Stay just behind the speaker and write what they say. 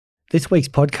This week's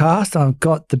podcast, I've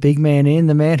got the big man in,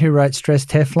 the man who wrote Stress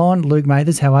Teflon. Luke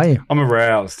Mathers, how are you? I'm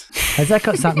aroused. Has that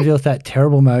got something to do with that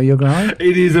terrible mow you're growing?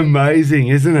 It is amazing,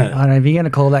 isn't it? I don't know if you're going to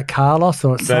call that Carlos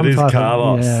or some That is type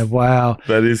Carlos. of... Yeah, wow.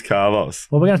 That is Carlos.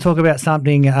 Well, we're going to talk about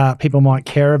something people might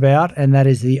care about, and that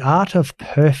is the art of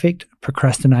perfect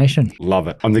procrastination. Love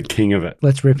it. I'm the king of it.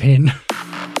 Let's rip in.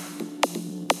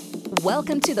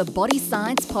 Welcome to the Body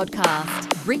Science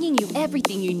Podcast, bringing you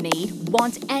everything you need,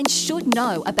 want, and should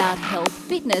know about health,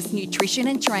 fitness, nutrition,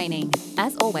 and training.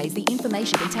 As always, the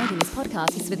information contained in this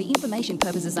podcast is for the information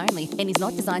purposes only and is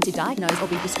not designed to diagnose or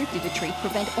be prescriptive to treat,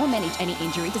 prevent, or manage any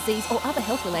injury, disease, or other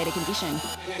health-related condition.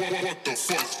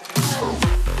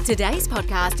 Today's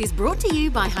podcast is brought to you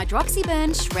by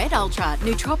Hydroxyburn Shred Ultra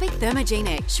Nootropic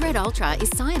Thermogenic. Shred Ultra is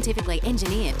scientifically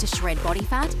engineered to shred body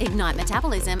fat, ignite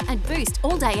metabolism, and boost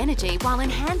all-day energy while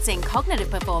enhancing cognitive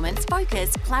performance,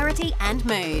 focus, clarity, and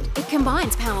mood. It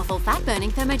combines powerful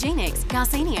fat-burning thermogenics,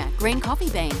 garcinia, green coffee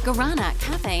bean, guarana,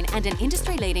 caffeine, and an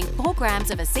industry-leading 4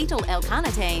 grams of acetyl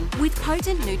L-carnitine with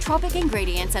potent nootropic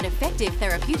ingredients at effective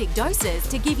therapeutic doses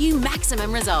to give you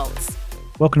maximum results.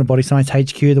 Welcome to Body Science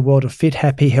HQ, the world of fit,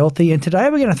 happy, healthy. And today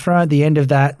we're going to throw at the end of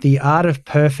that the art of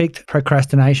perfect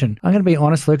procrastination. I'm going to be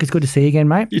honest, Luke, it's good to see you again,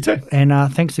 mate. You too. And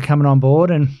thanks for coming on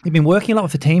board. And you've been working a lot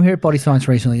with the team here at Body Science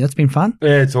recently. That's been fun.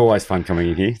 Yeah, it's always fun coming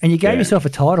in here. And you gave yourself a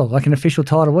title, like an official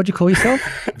title. What'd you call yourself?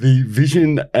 The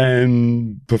Vision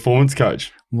and Performance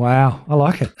Coach. Wow, I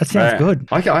like it. That sounds good.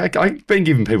 I've been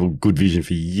giving people good vision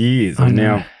for years. I've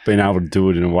now been able to do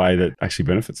it in a way that actually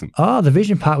benefits them. Oh, the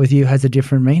vision part with you has a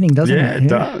different meaning, doesn't it? Yeah, it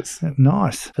does.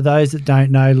 Nice. For those that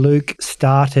don't know, Luke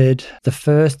started the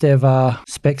first ever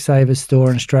Specsavers store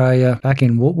in Australia back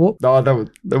in whoop. No,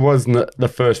 that wasn't the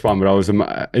first one, but I was in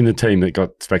the team that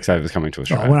got Specsavers coming to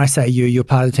Australia. When I say you're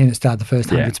part of the team that started the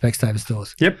first 100 Specsavers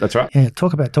stores. Yep, that's right. Yeah,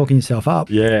 talk about talking yourself up.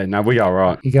 Yeah, no, we go all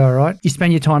right. You go all right. You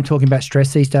spend your time talking about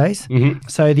stress these days. Mm-hmm.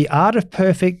 So the art of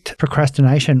perfect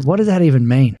procrastination, what does that even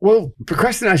mean? Well,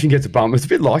 procrastination gets a bum. It's a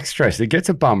bit like stress. It gets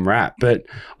a bum rap. But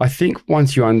I think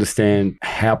once you understand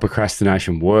how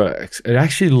procrastination works, it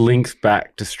actually links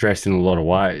back to stress in a lot of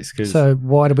ways. So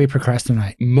why do we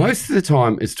procrastinate? Most of the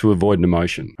time it's to avoid an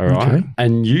emotion, all right? Okay.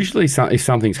 And usually if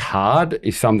something's hard,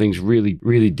 if something's really,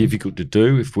 really difficult to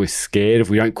do, if we're scared,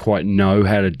 if we don't quite know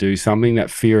how to do something,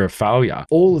 that fear of failure,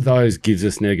 all of those gives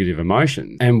us negative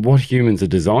emotions. And what humans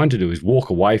are designed to do is walk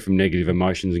away from negative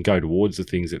emotions and go towards the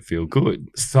things that feel good.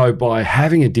 So by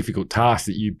having a difficult task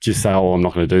that you just say, oh, I'm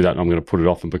not going to do that and I'm going to put it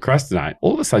off and procrastinate,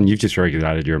 all of a sudden you've just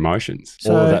regulated your emotions.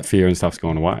 So, all of that fear and stuff's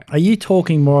gone away. Are you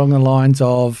talking more along the lines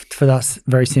of, for us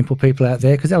very simple people out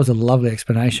there, because that was a lovely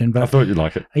explanation, but I thought you'd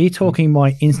like it. Are you talking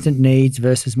my instant needs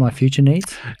versus my future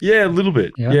needs? Yeah, a little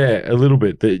bit. Yeah, a little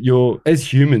bit. That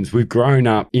as humans, we've grown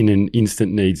up in an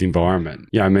instant needs environment.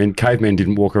 Yeah, I mean, cavemen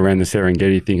didn't walk around the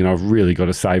Serengeti thinking, I've really got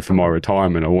to save for my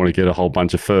retirement. I want to get a whole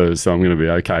bunch of furs, so I'm going to be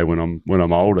okay when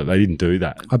I'm older. They didn't do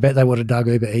that. I bet they would have dug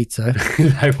Uber Eats, though.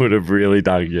 They would have really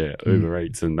dug, Uber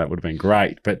Eats, and that would have been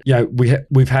great. But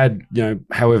we've had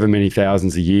however many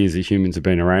thousands of years that humans have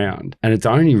been around, and it's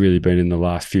only really been in the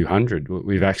last few hundred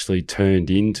we've actually turned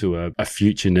into a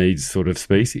future needs sort of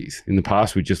species. In the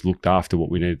past, we just looked after what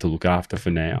we needed to look after for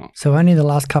now. So only the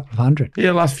last couple of hundred.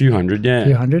 Yeah, last few hundred. Yeah,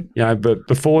 few hundred. But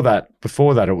before that,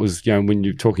 it was when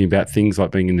you're talking about things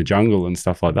like being in the jungle and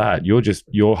stuff like that,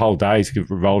 your whole days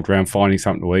revolved around finding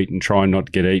something to eat and trying not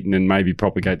to get eaten and maybe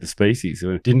propagate the species.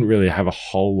 So it didn't really have a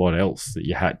whole lot else that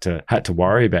you had to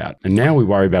worry about. And now we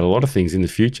worry about a lot of things in the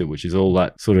future, which is all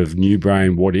that sort of new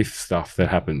brain what if stuff that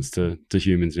happens to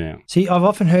humans now. See, I've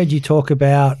often heard you talk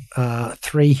about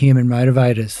 3 human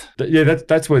motivators. Yeah,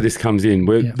 that's where this comes in.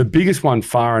 The biggest one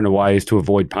far and away is to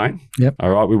avoid pain. Yep. All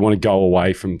right. We want to go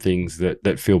away from things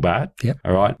that feel bad. Yep.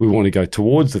 All right. We want to go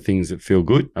towards the things that feel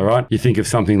good. All right. You think of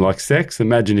something like sex.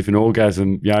 Imagine if an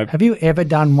orgasm, Have you ever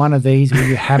done one of these where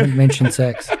you haven't mentioned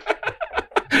sex?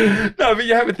 No, but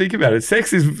you have to think about it.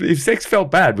 If sex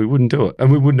felt bad, we wouldn't do it,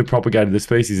 and we wouldn't have propagated the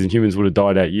species, and humans would have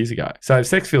died out years ago. So if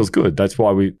sex feels good, that's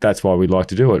why we like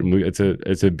to do it, and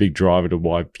it's a big driver to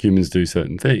why humans do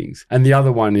certain things. And the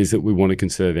other one is that we want to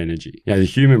conserve energy. The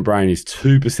human brain is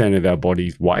 2% of our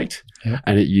body's weight. Yep.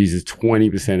 And it uses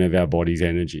 20% of our body's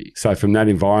energy. So from that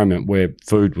environment where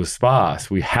food was sparse,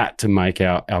 we had to make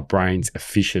our brains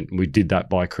efficient. We did that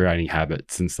by creating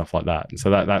habits and stuff like that. And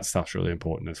so that stuff's really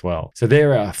important as well. So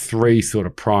there are 3 sort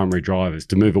of primary drivers: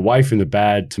 to move away from the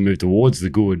bad, to move towards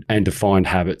the good, and to find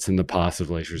habits in the path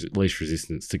of least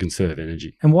resistance to conserve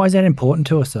energy. And why is that important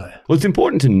to us though? Well, it's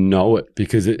important to know it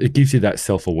because it gives you that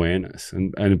self-awareness.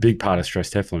 And a big part of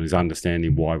Stress Teflon is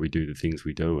understanding why we do the things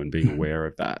we do and being aware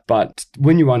of that. But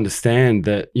when you understand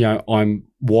that, I'm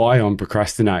why I'm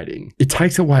procrastinating, it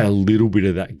takes away a little bit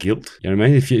of that guilt. You know what I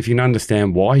mean? If you can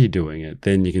understand why you're doing it,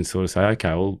 then you can sort of say, okay,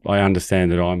 well, I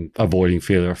understand that I'm avoiding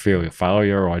fear of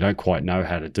failure, or I don't quite know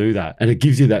how to do that. And it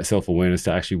gives you that self-awareness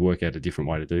to actually work out a different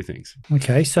way to do things.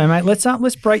 Okay, so mate,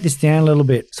 let's break this down a little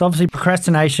bit. So obviously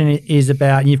procrastination is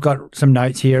about, you've got some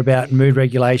notes here about mood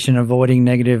regulation, avoiding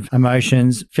negative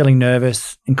emotions, feeling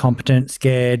nervous, incompetent,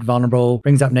 scared, vulnerable,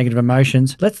 brings up negative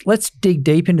emotions. Let's dig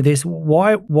deep into this.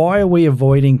 Why are we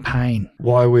avoiding pain?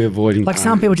 Why are we avoiding pain?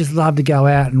 Some people just love to go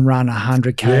out and run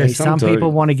 100K. Yeah, some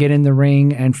people want to get in the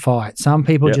ring and fight. Some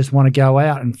people just want to go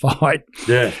out and fight.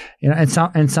 Yeah.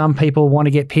 And some people want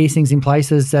to get piercings in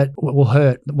places that will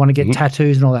hurt, want to get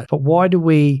tattoos and all that. But why do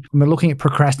when we're looking at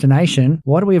procrastination,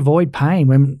 why do we avoid pain?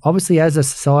 When obviously as a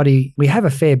society, we have a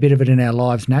fair bit of it in our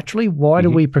lives naturally. Why do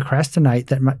we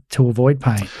procrastinate to avoid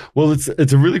pain? Well, it's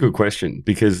a really good question,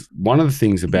 because one of the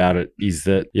things about it is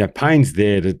that pain's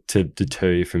there to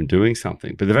deter you from doing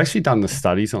something. But they've actually done the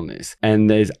studies on this, and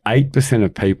there's 8%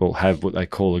 of people have what they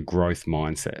call a growth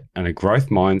mindset. And a growth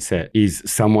mindset is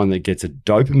someone that gets a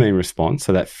dopamine response,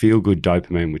 so that feel-good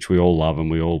dopamine, which we all love,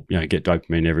 and we all get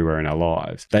dopamine everywhere in our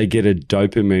lives. They get a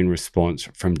dopamine response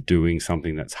from doing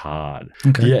something that's hard.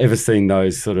 Okay. Have you ever seen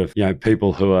those sort of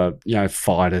people who are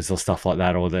fighters or stuff like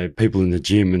that, or they're people in the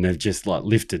gym and they've just like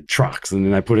lifted trucks and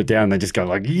then they put it down and they just go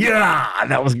like, yeah,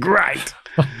 that was great.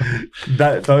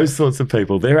 Those sorts of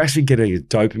people, they're actually getting a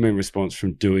dopamine response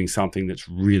from doing something that's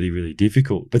really, really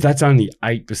difficult. But that's only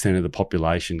 8% of the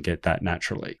population get that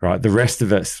naturally, right? The rest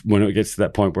of us, when it gets to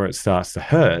that point where it starts to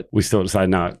hurt, we sort of say,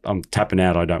 no, I'm tapping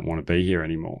out. I don't want to be here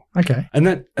anymore. Okay.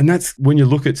 And that's when you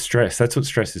look at stress, that's what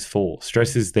stress is for.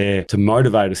 Stress is there to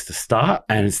motivate us to start,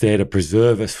 and it's there to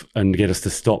preserve us and get us to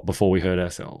stop before we hurt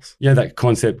ourselves. That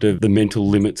concept of the mental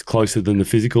limit's closer than the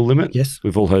physical limit. Yes.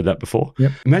 We've all heard that before.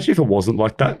 Yep. Imagine if it wasn't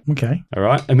like that. Okay. All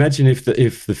right. Imagine if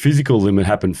the physical limit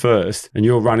happened first and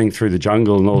you're running through the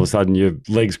jungle and all of a sudden your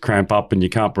legs cramp up and you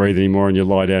can't breathe anymore and you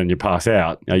lie down and you pass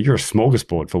out. You're a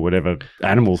smorgasbord for whatever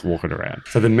animals walking around.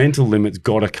 So the mental limit's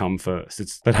got to come first.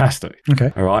 It has to.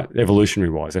 Okay. All right.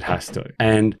 Evolutionary wise, it has to.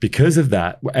 And because of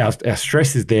that, our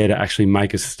stress is there to actually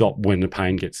make us stop when the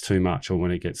pain gets too much or when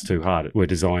it gets too hard. We're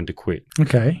designed to quit.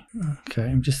 Okay.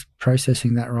 I'm just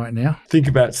processing that right now. Think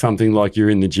about something like you're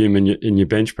in the gym and you're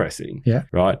bench pressing. Yeah.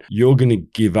 Right. You're going to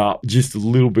give up just a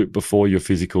little bit before your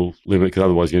physical limit, because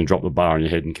otherwise you're going to drop the bar on your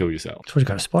head and kill yourself. That's what you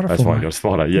got a spotter for. That's why you got a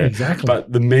spotter. Yeah. Exactly.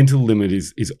 But the mental limit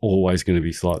is always going to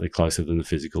be slightly closer than the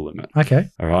physical limit. Okay.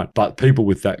 All right. But people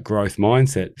with that growth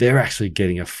mindset, they're actually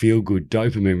getting a feel-good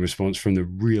dopamine response from the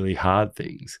really hard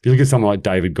things. If you look at someone like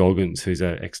David Goggins, who's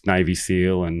an ex-Navy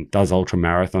SEAL and does ultra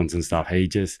marathons and stuff, he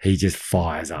just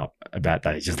fires up about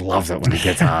that. He just loves it when it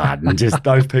gets hard. And just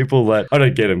those people that, I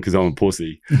don't get them because I'm a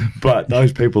pussy, but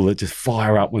those people that just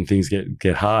fire up when things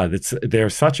get hard, they're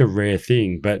such a rare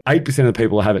thing. But 8% of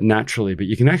people have it naturally, but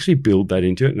you can actually build that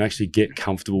into it and actually get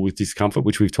comfortable with discomfort,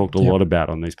 which we've talked a lot about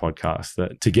on these podcasts,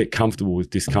 that to get comfortable with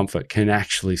discomfort can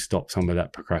actually stop some of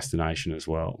that procrastination as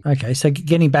well. Okay, so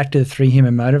getting back to the 3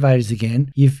 human motivators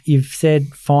again, you've said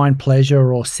find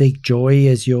pleasure or seek joy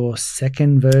as your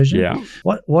second version. Yeah.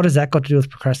 What has that got to do with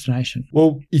procrastination?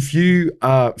 Well, if you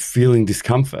are feeling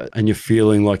discomfort and you're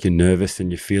feeling like you're nervous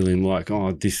and you're feeling like,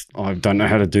 I don't know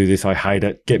how to do this, I hate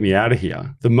it, get me out of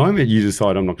here. The moment you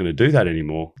decide I'm not going to do that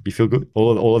anymore, you feel good.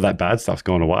 All of that bad stuff's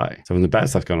gone away. So when the bad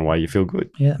stuff's gone away, you feel good.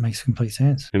 Yeah, that makes complete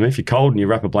sense. I mean, if you're cold and you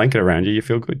wrap a blanket around you, you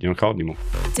feel good. You're not cold anymore.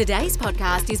 Today's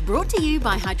podcast is brought to you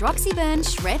by Hydroxyburn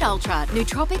Shred Ultra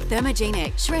Nootropic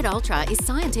Thermogenic. Shred Ultra is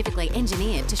scientifically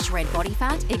engineered to shred body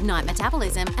fat, ignite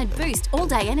metabolism, and boost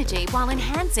all-day energy while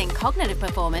enhancing cognitive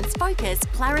performance, focus,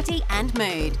 clarity, and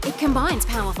mood. It combines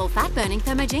powerful fat-burning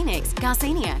thermogenics,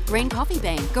 Garcinia, green coffee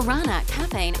bean, guarana,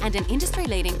 caffeine, and an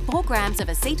industry-leading 4 grams of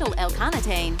acetyl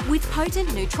L-carnitine with potent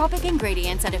nootropic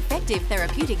ingredients and effective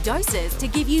therapeutic doses to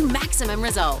give you maximum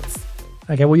results.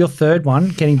 Okay, well, your third one,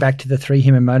 getting back to the 3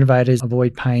 human motivators,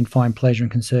 avoid pain, find pleasure,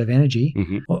 and conserve energy.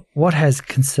 Mm-hmm. What has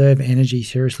conserve energy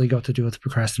seriously got to do with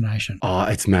procrastination? Oh,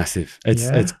 it's massive.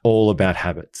 It's all about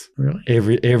habits. Really?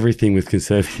 Everything with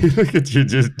conserve. Look at you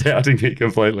just doubting me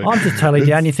completely. I'm just totally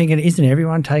down. You're thinking, isn't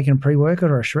everyone taking a pre-workout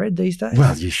or a shred these days?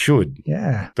 Well, you should.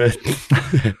 Yeah. But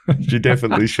you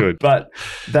definitely should. But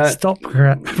stop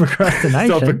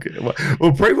procrastination.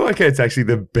 Well, pre-workout's actually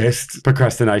the best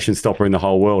procrastination stopper in the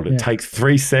whole world. It takes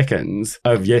 3 seconds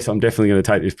of, yes, I'm definitely going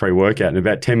to take this pre-workout. And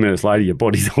about 10 minutes later, your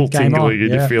body's all tingling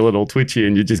and you're feeling little twitchy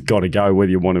and you just got to go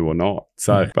whether you want to or not.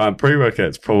 So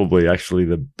pre-workout's probably actually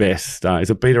the best.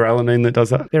 Is it beta-alanine that does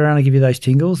that? They're only give you those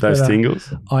tingles. Those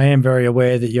tingles? I am very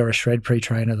aware that you're a shred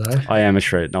pre-trainer though. I am a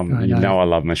shred. You know I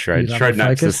love my shred. Shred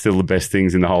naps are still the best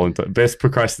things in the whole best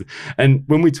procrastination. And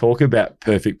when we talk about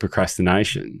perfect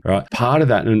procrastination, right, part of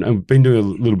that, and I've been doing a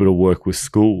little bit of work with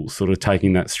schools, sort of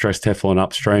taking that stress Teflon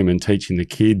upstream and teaching the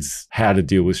kids how to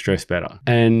deal with stress better.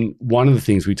 And one of the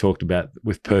things we talked about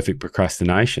with perfect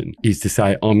procrastination is to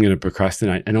say, I'm going to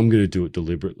procrastinate and I'm going to do it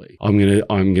deliberately. I'm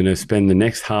going to spend the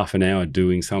next half an hour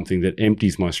doing something that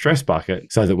empties my stress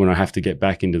bucket so that when I have to get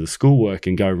back into the schoolwork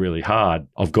and go really hard,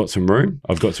 I've got some room.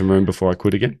 I've got some room before I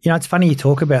quit again. You know, it's funny you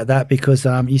talk about that because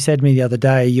you said to me the other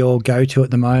day, your go-to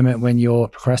at the moment when you're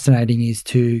procrastinating is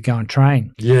to go and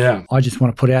train. Yeah. I just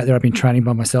want to put out there, I've been training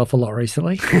by myself a lot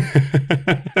recently.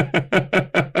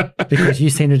 Because you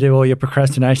seem to do all your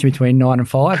procrastination between 9 and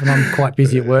 5 and I'm quite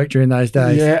busy at work during those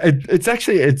days. Yeah, it's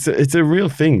actually, it's a real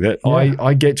thing that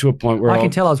I get to a point where I can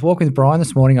tell. I was walking with Brian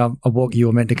this morning. You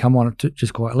were meant to come on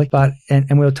just quietly,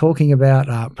 and we were talking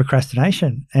about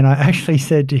procrastination. And I actually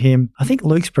said to him, I think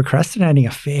Luke's procrastinating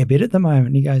a fair bit at the moment.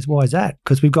 And he goes, why is that?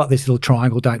 Because we've got this little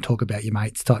triangle, don't talk about your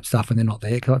mates type stuff and they're not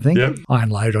there type thing. Yep. I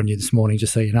unloaded on you this morning,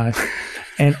 just so you know.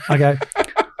 And I go,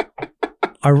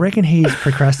 I reckon he's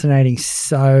procrastinating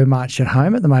so much at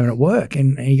home at the moment at work.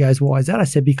 And he goes, why is that? I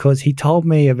said, because he told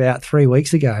me about 3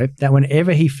 weeks ago that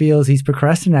whenever he feels he's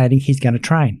procrastinating, he's going to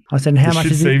train. I said, how much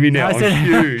is he? Me now. I'm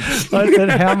huge. I said,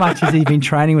 how much has he been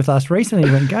training with us recently?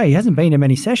 He went, he hasn't been to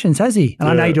many sessions, has he? And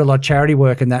I know you do a lot of charity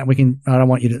work and that. I don't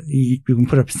want you can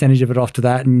put a percentage of it off to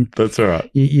that. And that's all right.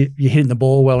 You're hitting the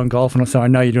ball well in golf. And so I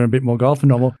know you're doing a bit more golf than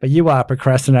normal, but you are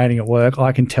procrastinating at work.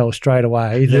 I can tell straight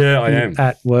away that I am.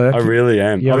 At work. I really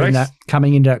am. You're in that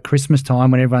coming into Christmas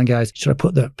time when everyone goes, should I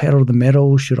put the pedal to the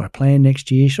metal? Should I plan next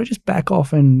year? Should I just back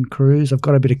off and cruise? I've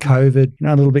got a bit of COVID,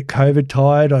 a little bit COVID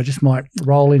tired. I just might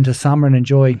roll into summer and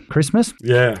enjoy Christmas.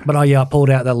 Yeah. But I pulled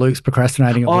out that Luke's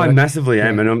procrastinating at work. I massively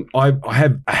am. And I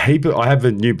have I have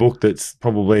a new book that's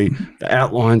probably the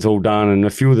outline's all done and a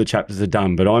few of the chapters are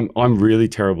done, but I'm really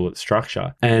terrible at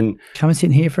structure. And come and sit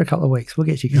in here for a couple of weeks. We'll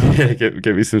get you going. Yeah,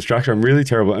 get me some structure. I'm really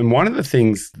terrible. And one of the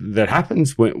things that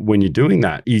happens when you're doing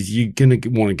that is you're going to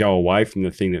want to go away from the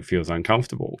thing that feels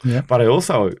uncomfortable. Yeah. But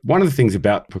one of the things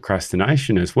about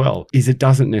procrastination as well is it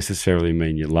doesn't necessarily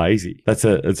mean you're lazy. It's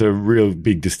a real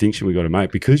big distinction we've got to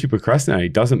make. Because you procrastinate,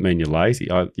 it doesn't mean you're lazy.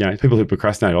 People who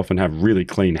procrastinate often have really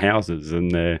clean houses and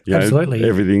they're absolutely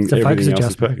everything else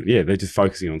is perfect. Yeah, they're just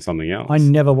focusing on something else. I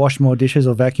never washed more dishes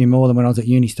or vacuumed more than when I was at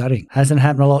uni studying. Hasn't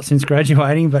happened a lot since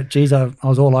graduating, but geez, I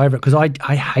was all over it because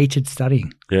I hated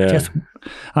studying. Yeah.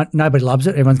 Nobody loves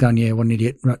it. Everyone's going, yeah, what an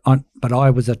idiot. But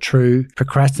I was a true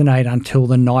procrastinator until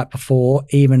the night before,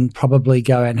 even probably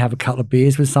go out and have a couple of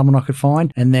beers with someone I could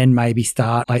find and then maybe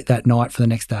start late that night for the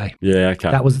next day. Yeah, okay.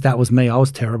 That was me. I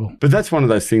was terrible. But that's one of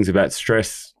those things about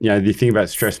stress. The thing about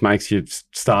stress makes you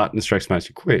start and stress makes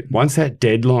you quit. Once that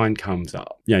deadline comes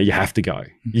up, you have to go.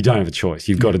 You don't have a choice.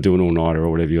 You've got to do an all-nighter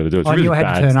or whatever you got to do. It's I knew I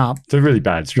had to turn up. It's a really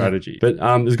bad strategy. Yeah. But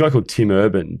there's a guy called Tim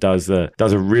Urban does a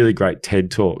really great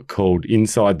TED Talk called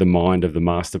Inside the Mind of the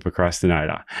Master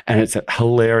Procrastinator. And it's a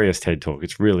hilarious TED Talk.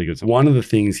 It's really good. So one of the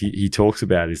things he talks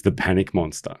about is the panic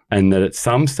monster. And that at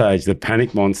some stage, the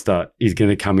panic monster is going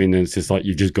to come in and it's just like,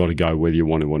 you've just got to go whether you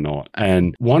want to or not.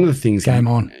 And one of the things... Game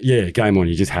on. Yeah, game on.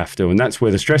 You just have to. And that's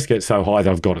where the stress gets so high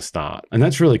that I've got to start. And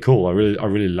that's really cool. I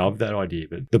really love that idea.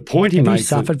 But the point he makes... Have you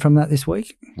suffered from that this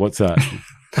week? What's that?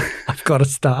 I've got to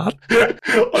start.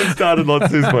 I've started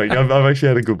lots this week. I've actually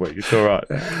had a good week. It's all right.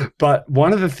 But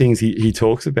one of the things he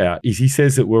talks about is he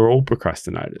says that we're all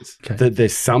procrastinators, that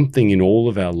there's something in all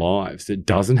of our lives that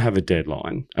doesn't have a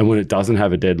deadline. And when it doesn't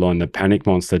have a deadline, the panic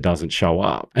monster doesn't show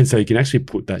up. And so you can actually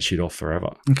put that shit off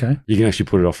forever. Okay. You can actually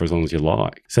put it off for as long as you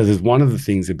like. So there's one of the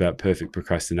things about perfect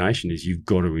procrastination is you've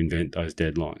got to invent those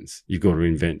deadlines. You've got to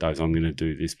invent those, I'm going to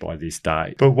do this by this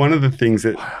day. But one of the things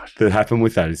that happen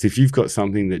with that is if you've got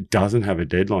something that doesn't have a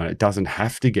deadline, it doesn't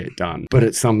have to get done, but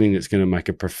it's something that's going to make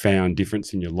a profound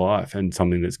difference in your life and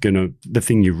something that's the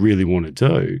thing you really want to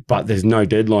do, but there's no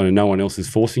deadline and no one else is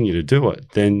forcing you to do it,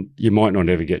 then you might not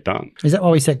ever get done. Is that why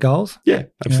we set goals? Yeah,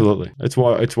 absolutely. Yeah.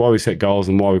 It's why we set goals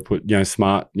and why we put,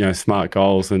 smart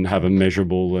goals and have them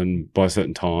measurable and by a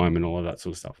certain time and all of that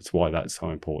sort of stuff. It's why that's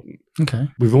so important. Okay.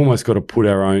 We've almost got to put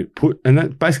our own, and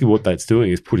that basically what that's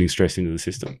doing is putting stress into the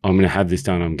system. I'm going to have this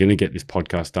done. I'm going to get this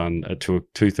podcast done at 2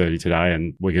 2:30 today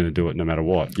and we're going to do it no matter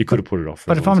what. You could have put it off.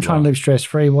 But if I'm trying to live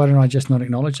stress-free, why don't I just not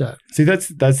acknowledge that? See, that's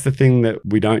the thing that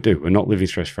we don't do. We're not living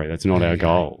stress-free. That's not our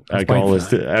goal. Our goal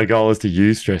is to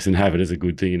use stress and have it as a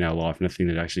good thing in our life and a thing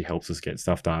that actually helps us get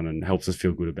stuff done and helps us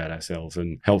feel good about ourselves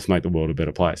and helps make the world a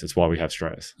better place. That's why we have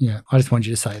stress. Yeah, I just wanted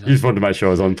you to say that. You just wanted to make sure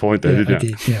I was on point there, didn't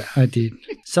you? Yeah, I did.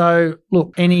 So,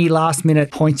 look, any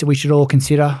last-minute points that we should all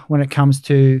consider when it comes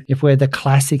to if we're the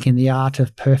classic in the art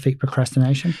of perfect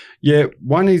procrastination? Yeah,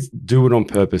 one is do it on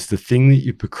purpose. The thing that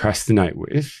you procrastinate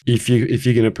with, if you're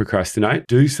going to procrastinate,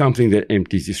 do something that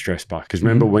empties your stress bucket. Because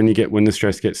remember, when the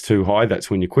stress gets too high, that's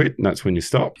when you quit and that's when you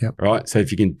stop. Yep. Right? So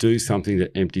if you can do something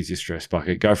that empties your stress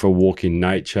bucket, go for a walk in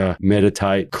nature,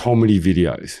 meditate. Comedy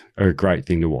videos are a great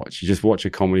thing to watch. You just watch a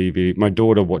comedy video. My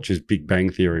daughter watches Big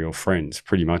Bang Theory or Friends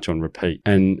pretty much on repeat.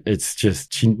 And it's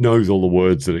just, she knows all the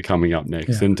words that are coming up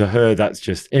next. Yeah. And to her, that's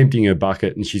just emptying her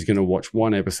bucket. And she's going to watch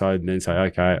one episode and then say,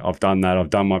 okay, I've done that. I've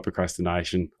done my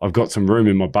procrastination. I've got some room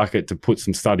in my bucket to put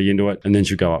some study into it. And then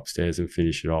she'll go upstairs and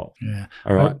finish it off. Yeah.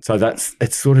 All right. So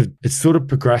it's sort of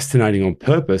procrastinating on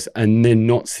purpose and then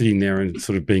not sitting there and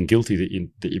sort of being guilty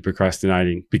that you're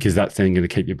procrastinating, because that's then going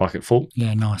to keep your bucket full.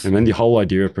 Yeah, nice. And then the whole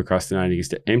idea of procrastinating is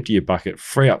to empty your bucket,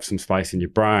 free up some space in your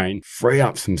brain, free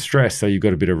up some stress so you've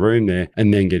got a bit of room there,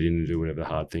 and then get in and do whatever the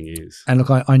hard thing is. And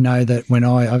look, I know that when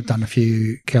I've done a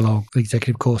few Kellogg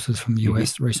executive courses from the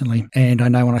US recently, and I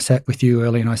know when I sat with you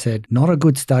early and I said, not a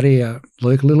good study,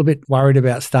 Luke, a little bit worried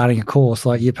about starting a course.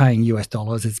 Like, you're paying US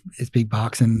dollars, it's big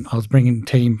bucks, and I was bringing a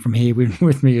team from here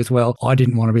with me as well. I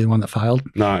didn't want to be the one that failed.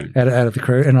 No. Out of the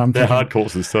crew. And they're hard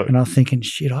courses too. And I was thinking,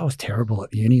 shit, I was terrible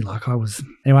at uni. Like, I was.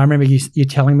 Anyway, I remember you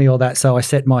telling me all that. So I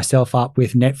set myself up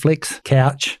with Netflix,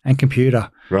 couch, and computer.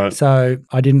 Right. So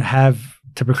I didn't have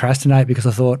to procrastinate because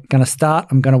I thought,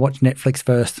 I'm going to watch Netflix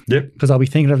first. Yep. Because I'll be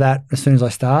thinking of that as soon as I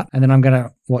start. And then I'm going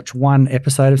to watch one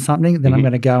episode of something. Then I'm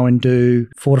going to go and do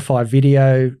 4 to 5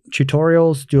 video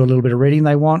tutorials, do a little bit of reading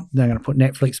they want. Then I'm going to put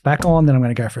Netflix back on. Then I'm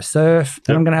going to go for a surf.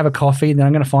 Then I'm going to have a coffee. Then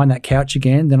I'm going to find that couch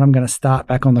again. Then I'm going to start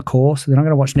back on the course. Then I'm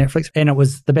going to watch Netflix. And it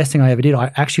was the best thing I ever did.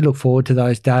 I actually look forward to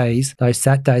those days, those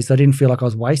Saturdays. I didn't feel like I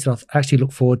was wasted. I actually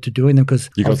look forward to doing them because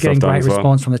I was getting great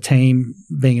response from the team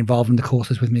being involved in the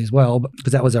courses with me as well,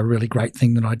 because that was a really great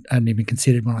thing that I hadn't even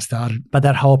considered when I started. But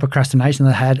that whole procrastination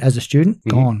that I had as a student,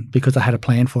 gone, because I had a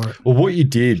plan for it. Well, what you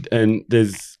did, and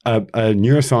there's a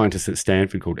neuroscientist at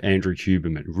Stanford called Andrew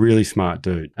Huberman, really smart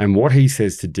dude. And what he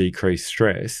says to decrease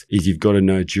stress is you've got to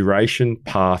know duration,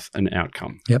 path, and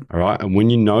outcome. Yep. All right. And when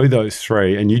you know those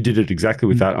three, and you did it exactly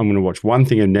with that, I'm going to watch one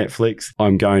thing on Netflix.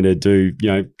 I'm going to do,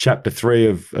 chapter 3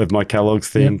 of my Kellogg's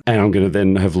thing, and I'm going to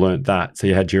then have learnt that. So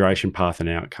you had duration, path, and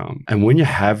outcome. And when you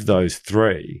have those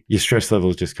three, your stress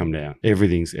levels just come down.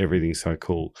 Everything's so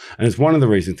cool. And it's one of the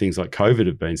reasons things like COVID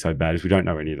have been so bad is we don't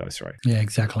know any of those three. Yeah,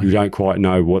 exactly. We don't quite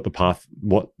know what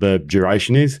the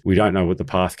duration is. We don't know what the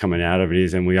path coming out of it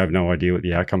is, and we have no idea what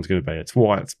the outcome's going to be. It's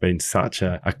why it's been such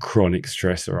a chronic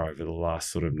stressor over the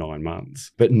last sort of 9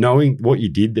 months. But knowing what you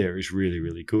did there is really,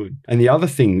 really good. And the other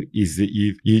thing is that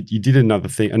you did another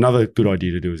thing. Another good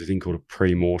idea to do is a thing called a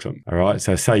pre-mortem. All right.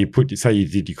 So say you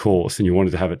did your course and you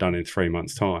wanted to have it done in 3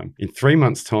 months' time. In 3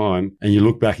 months' time, and you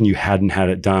look back and you hadn't had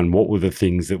it done, what were the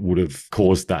things that would have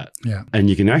caused that? Yeah. And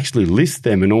you can actually list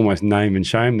them and almost name and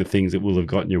shame the things that will have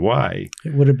gotten your way.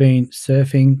 It would have been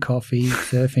surfing, coffee,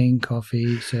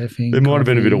 surfing. There might have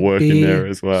been a bit of work beer, in there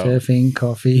as well. Surfing,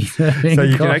 coffee, surfing, so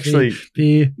you coffee, can actually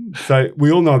beer. So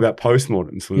we all know about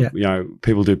postmortems.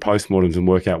 People do postmortems and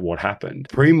work out what happened.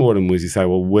 Pre-mortem was you say,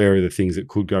 well, where are the things that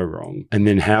could go wrong? And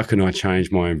then how can I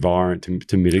change my environment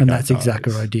to mitigate And that's those?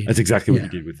 exactly what I did. That's exactly what you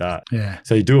did with that. Yeah.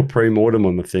 So you do a pre-mortem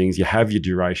on the things, you have your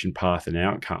duration, path, and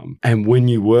outcome. And when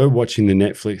you were watching the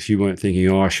Netflix, you weren't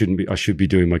thinking, I should be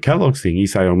doing my Kellogg's thing. You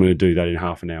say, I'm going to do that in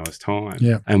half an hour's time.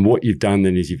 Yeah. And what you've done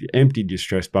then is you've emptied your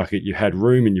stress bucket, you had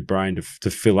room in your brain to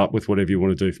fill up with whatever you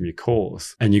want to do from your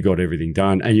course, and you got everything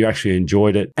done, and you actually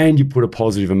enjoyed it, and you put a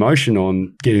positive emotion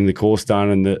on getting the course done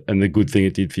and the good thing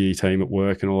it did for your team at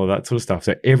work and all of that sort of stuff.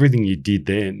 So everything you did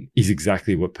then is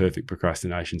exactly what perfect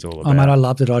procrastination is all about. Oh, mate, I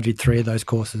loved it. I did 3 of those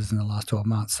courses in the last 12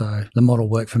 months. So the model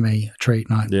worked for me a treat.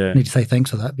 And I need to say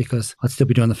thanks for that, because I'd still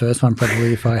be doing the first one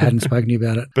probably if I hadn't spoken to you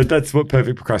about it. But that's what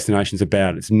perfect procrastination is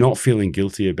about. It's not feeling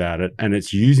guilty about it, and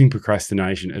it's using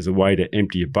procrastination as a way to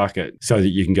empty your bucket so that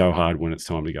you can go hard when it's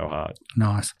time to go hard.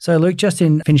 Nice. So Luke, just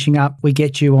in finishing up, we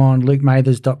get you on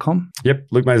lukemathers.com. Yep,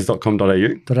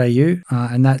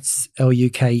 lukemathers.com.au. And that's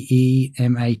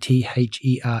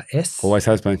LUKEMATHERS. Always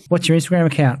has been. What's your Instagram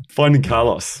account? Finding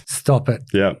Carlos. Stop it.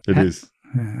 Yeah, it is.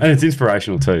 And it's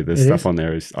inspirational too. There's stuff on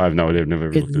there. I have no idea. I've never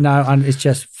looked at it. No, it's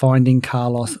just Finding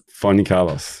Carlos. Finding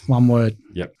Carlos. One word.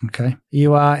 Yep. Okay.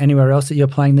 You are anywhere else that you're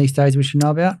playing these days we should know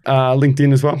about?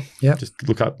 LinkedIn as well. Yep. Just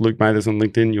look up Luke Mathers on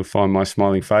LinkedIn. You'll find my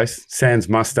smiling face. Sans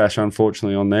mustache,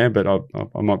 unfortunately, on there, but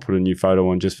I might put a new photo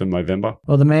on just for Movember.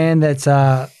 Well, the man that's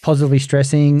positively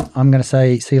stressing, I'm going to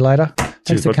say see you later.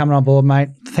 Thanks for coming on board, mate.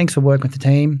 Thanks for working with the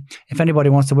team. If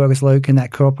anybody wants to work with Luke in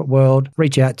that corporate world,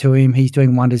 reach out to him. He's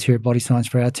doing wonders here at Body Science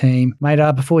for our team. Mate,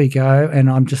 before you go, and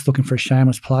I'm just looking for a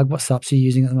shameless plug, what subs are you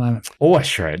using at the moment? Oh, a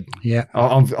Shred. Yeah.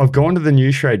 I've gone to the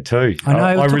new Shred too. I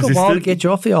know. It took a while to get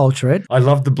you off the old Shred. I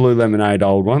love the Blue Lemonade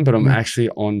old one, but I'm actually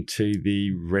on to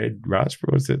the Red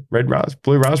Raspberry. What is it?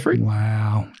 Blue Raspberry?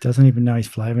 Wow. Doesn't even know his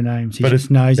flavour names. He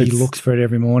just knows he looks for it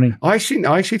every morning. I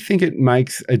actually think it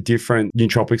makes a difference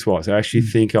nootropics-wise. I actually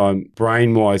think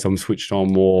brain-wise, I'm switched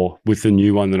on more with the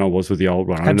new one than I was with the old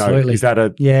one. Absolutely. I know, is that a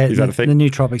thing? The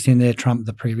nootropics in there trump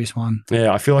the previous one.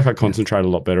 Yeah, I feel like I concentrate a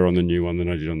lot better on the new one than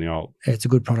I did on the old. It's a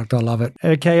good product. I love it.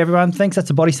 Okay, everyone. Thanks. That's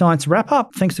a Body Science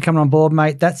wrap-up. Thanks for coming on board,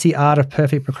 mate. That's the art of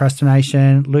perfect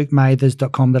procrastination.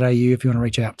 LukeMathers.com.au if you want to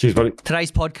reach out. Cheers, buddy.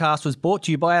 Today's podcast was brought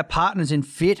to you by our partners in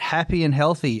Fit, Happy and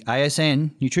Healthy,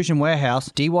 ASN, Nutrition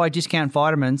Warehouse, DY Discount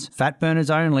Vitamins, Fat Burners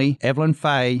Only, Evelyn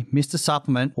Faye, Mr.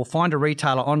 Supplement, or find a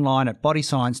retailer online at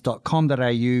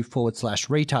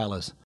bodyscience.com.au/retailers.